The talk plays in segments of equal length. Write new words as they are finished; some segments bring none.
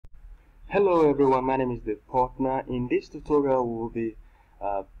Hello everyone, my name is the partner. In this tutorial we'll be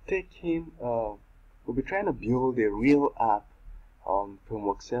we'll be trying to build a real app on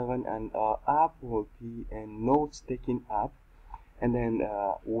Framework7, and our app will be a note-taking app, and then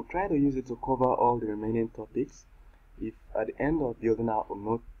we'll try to use it to cover all the remaining topics. If at the end of building our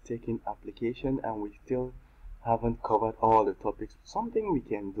note-taking application and we still haven't covered all the topics, something we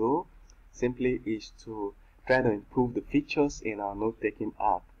can do simply is to try to improve the features in our note-taking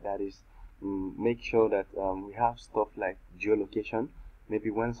app. That is, make sure that we have stuff like geolocation.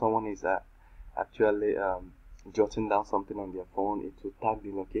 Maybe when someone is actually jotting down something on their phone, it will tag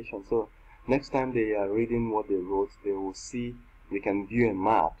the location. So next time they are reading what they wrote, they will see, they can view a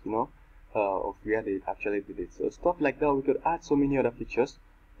map, of where they actually did it. So stuff like that, we could add so many other features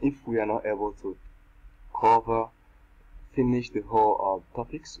if we are not able to finish the whole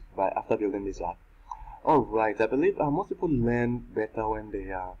topics after building this app. Alright, I believe most people learn better when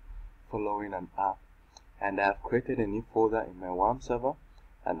they are following an app, and I have created a new folder in my WAM server,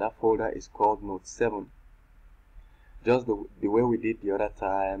 and that folder is called Note7. Just the way we did the other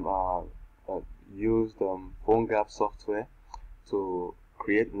time, used PhoneGap software to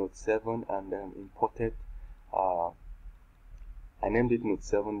create Note7 and then imported, I named it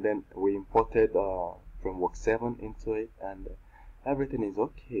Note7, then we imported Framework7 into it, and everything is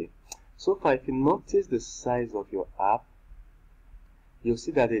okay. So far, if you notice the size of your app, you'll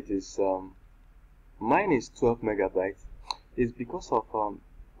see that it is mine is 12 megabytes. It's because of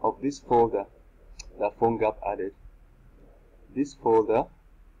this folder that PhoneGap added. This folder,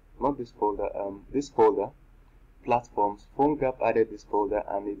 not this folder, this folder, platforms. PhoneGap added this folder,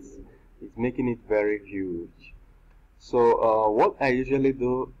 and it's making it very huge. So what I usually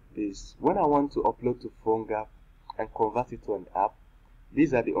do is, when I want to upload to PhoneGap and convert it to an app,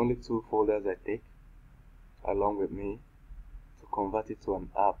 these are the only two folders I take along with me to convert it to an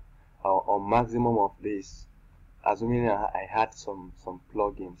app, or maximum of this, assuming I had some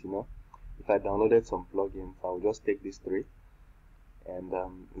plugins. If I downloaded some plugins, I'll just take these three and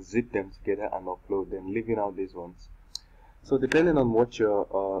zip them together and upload them, leaving out these ones. So depending on what you're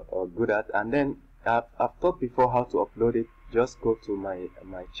good at, and then I've taught before how to upload it. Just go to my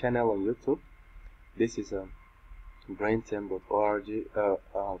channel on YouTube. This is brain10.org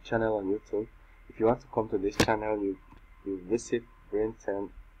channel on YouTube. If you want to come to this channel, you visit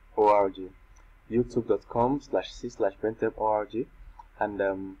brain10.org, youtube.com/c/brain10.org, and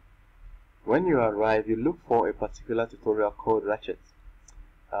when you arrive, you look for a particular tutorial called Ratchet.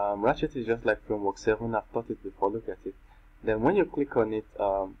 Ratchet is just like Framework7. I've taught it before. Look at it. Then when you click on it,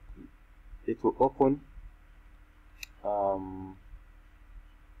 it will open.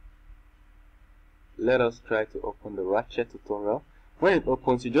 Let us try to open the Ratchet tutorial. When it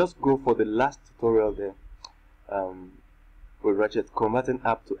opens, you just go for the last tutorial there. With Ratchet, converting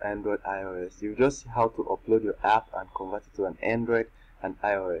app to Android, iOS. You just see how to upload your app and convert it to an Android and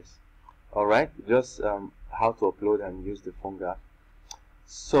iOS. Alright, just how to upload and use the PhoneGap.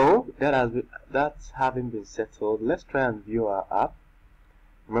 So that's having been settled, let's try and view our app.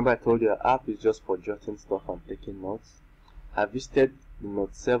 Remember, I told you our app is just for jotting stuff and taking notes. I visited the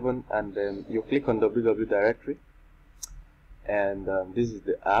Note7, and then you click on www directory, and this is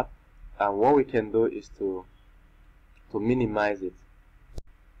the app. And what we can do is to minimize it.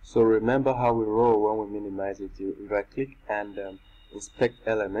 So remember how we roll when we minimize it. You right click and inspect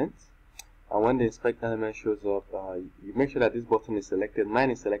elements, and when the inspect element shows up, you make sure that this button is selected.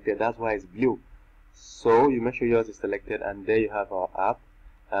 Mine is selected, that's why it's blue. So you make sure yours is selected, and there you have our app.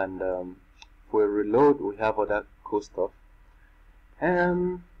 And if we reload, we have other cool stuff.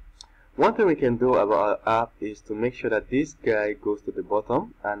 And one thing we can do about our app is to make sure that this guy goes to the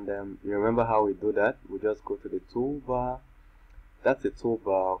bottom. And you remember how we do that? We just go to the toolbar. That's the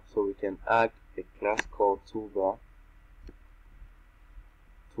toolbar. So we can add a class called toolbar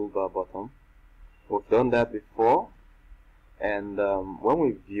bottom. We've done that before. And when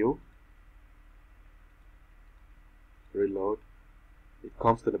we view, reload, it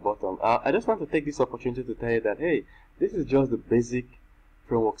comes to the bottom. I just want to take this opportunity to tell you that, hey, this is just the basic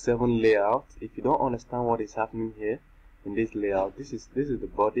Framework7 layout. If you don't understand what is happening here in this layout, this is the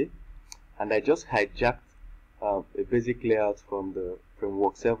body, and I just hijacked a basic layout from the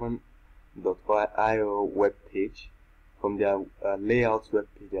Framework7.io web page, from their layouts web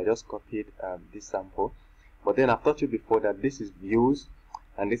page. I just copied this sample, but then I've taught you before that this is views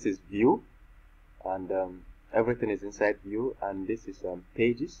and this is view, and everything is inside view, and this is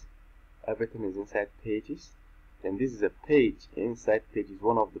pages. Everything is inside pages. Then this is a page inside pages,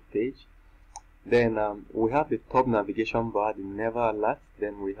 one of the page. Then we have the top navigation bar, the never alert.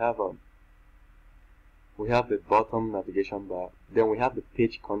 Then we have the bottom navigation bar. Then we have the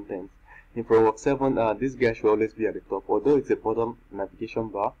page contents. In Framework 7, this guy should always be at the top. Although it's a bottom navigation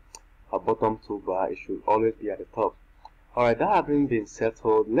bar, a bottom toolbar, it should always be at the top. Alright, that having been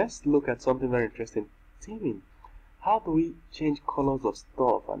settled, let's look at something very interesting. Theming. How do we change colors of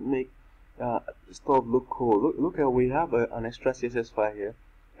stuff and make stuff look cool? Look at, we have an extra CSS file here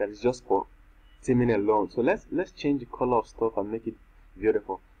that is just for theming alone. So let's change the color of stuff and make it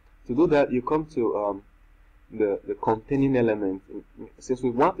beautiful. To do that, you come to the containing element. Since we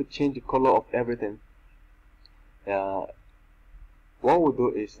want to change the color of everything, what we'll do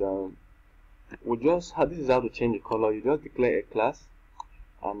is we just this is how to change the color. You just declare a class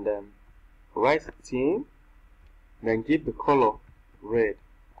and then write theme, then give the color red.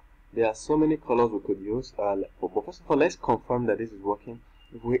 There are so many colors we could use, but first of all, let's confirm that this is working.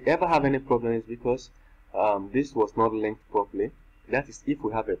 If we ever have any problem, it's because this was not linked properly. That is if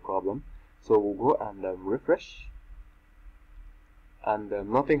we have a problem. So we'll go and refresh, and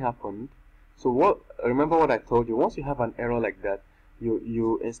nothing happened. So remember what I told you. Once you have an error like that,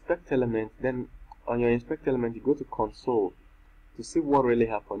 you inspect element. Then on your inspect element, you go to console to see what really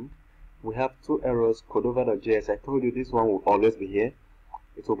happened. We have two errors. Cordova.js. I told you this one will always be here.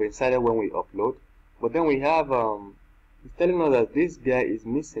 It will be inserted when we upload. But then we have it's telling us that this guy is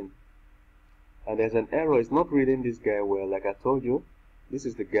missing, and there's an error. It's not reading this guy well. Like I told you, this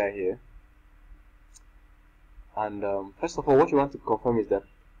is the guy here. And first of all, what you want to confirm is that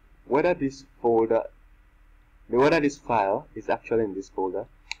whether this folder, whether this file is actually in this folder,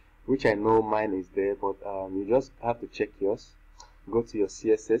 which I know mine is there, but you just have to check yours. Go to your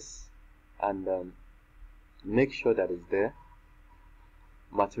CSS and make sure that it's there.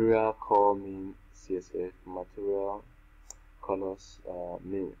 Material call mean CSS, material colors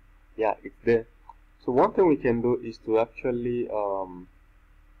mean, yeah, it's there. So one thing we can do is to actually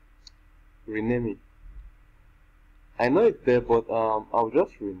rename it. I know it's there, but I'll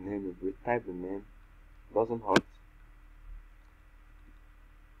just rename it. Retype the name, doesn't hurt.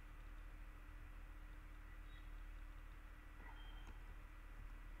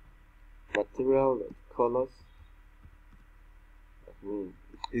 Material colors.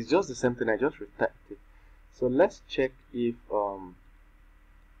 It's just the same thing. I just retyped it. So let's check if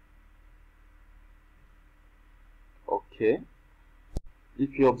okay.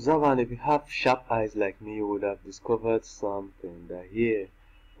 If you observe and if you have sharp eyes like me, you would have discovered something. That here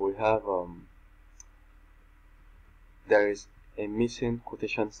we have there is a missing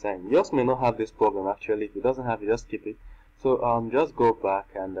quotation sign. Yours may not have this problem actually. If it doesn't have it, just keep it. So just go back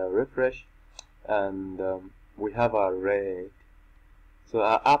and refresh, and we have our red. So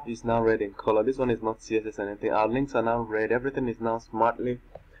our app is now red in color. This one is not CSS or anything. Our links are now red. Everything is now smartly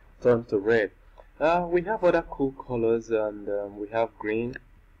turned to red. We have other cool colors, and we have green.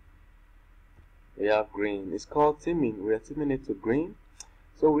 We have green. It's called theming. We are theming it to green.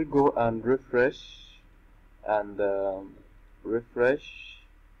 So we go and refresh, and refresh,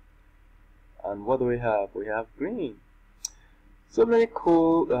 and what do we have? We have green. So many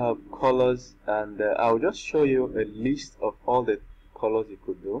cool colors, and I'll just show you a list of all the colors you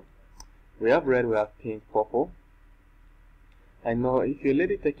could do. We have red, we have pink, purple. I know if you're a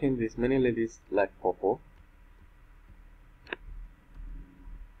lady taking this, many ladies like purple.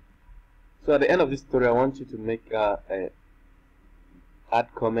 So at the end of this tutorial, I want you to make add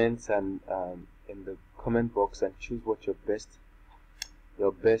comments and in the comment box and choose what your best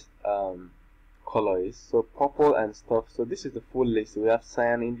color is. So purple and stuff. So this is the full list. We have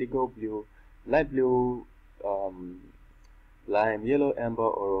cyan, indigo, blue, light blue, lime, yellow, amber,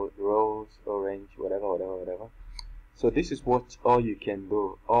 or rose, orange, whatever. So this is what all you can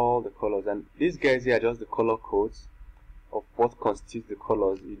do, all the colors, and these guys here are just the color codes of what constitutes the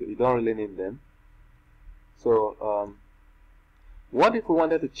colors. You don't really need them. So what if we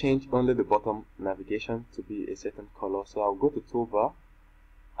wanted to change only the bottom navigation to be a certain color? So I'll go to toolbar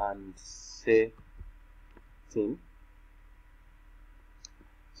and say theme.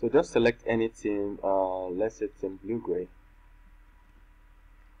 So just select any theme, let's say theme blue gray,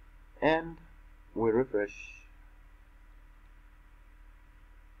 and we refresh.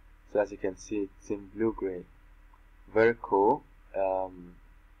 So as you can see, it's in blue gray. Very cool.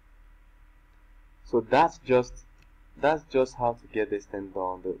 So that's just how to get this thing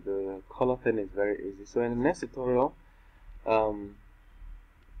done. The color thing is very easy. So in the next tutorial,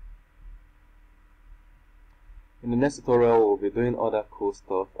 we'll be doing other cool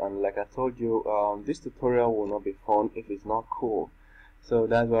stuff. And like I told you, this tutorial will not be fun if it's not cool. So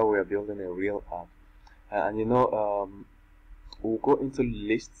that's why we are building a real app. And you know, we'll go into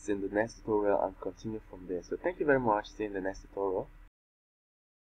lists in the next tutorial and continue from there. So thank you very much. See you in the next tutorial.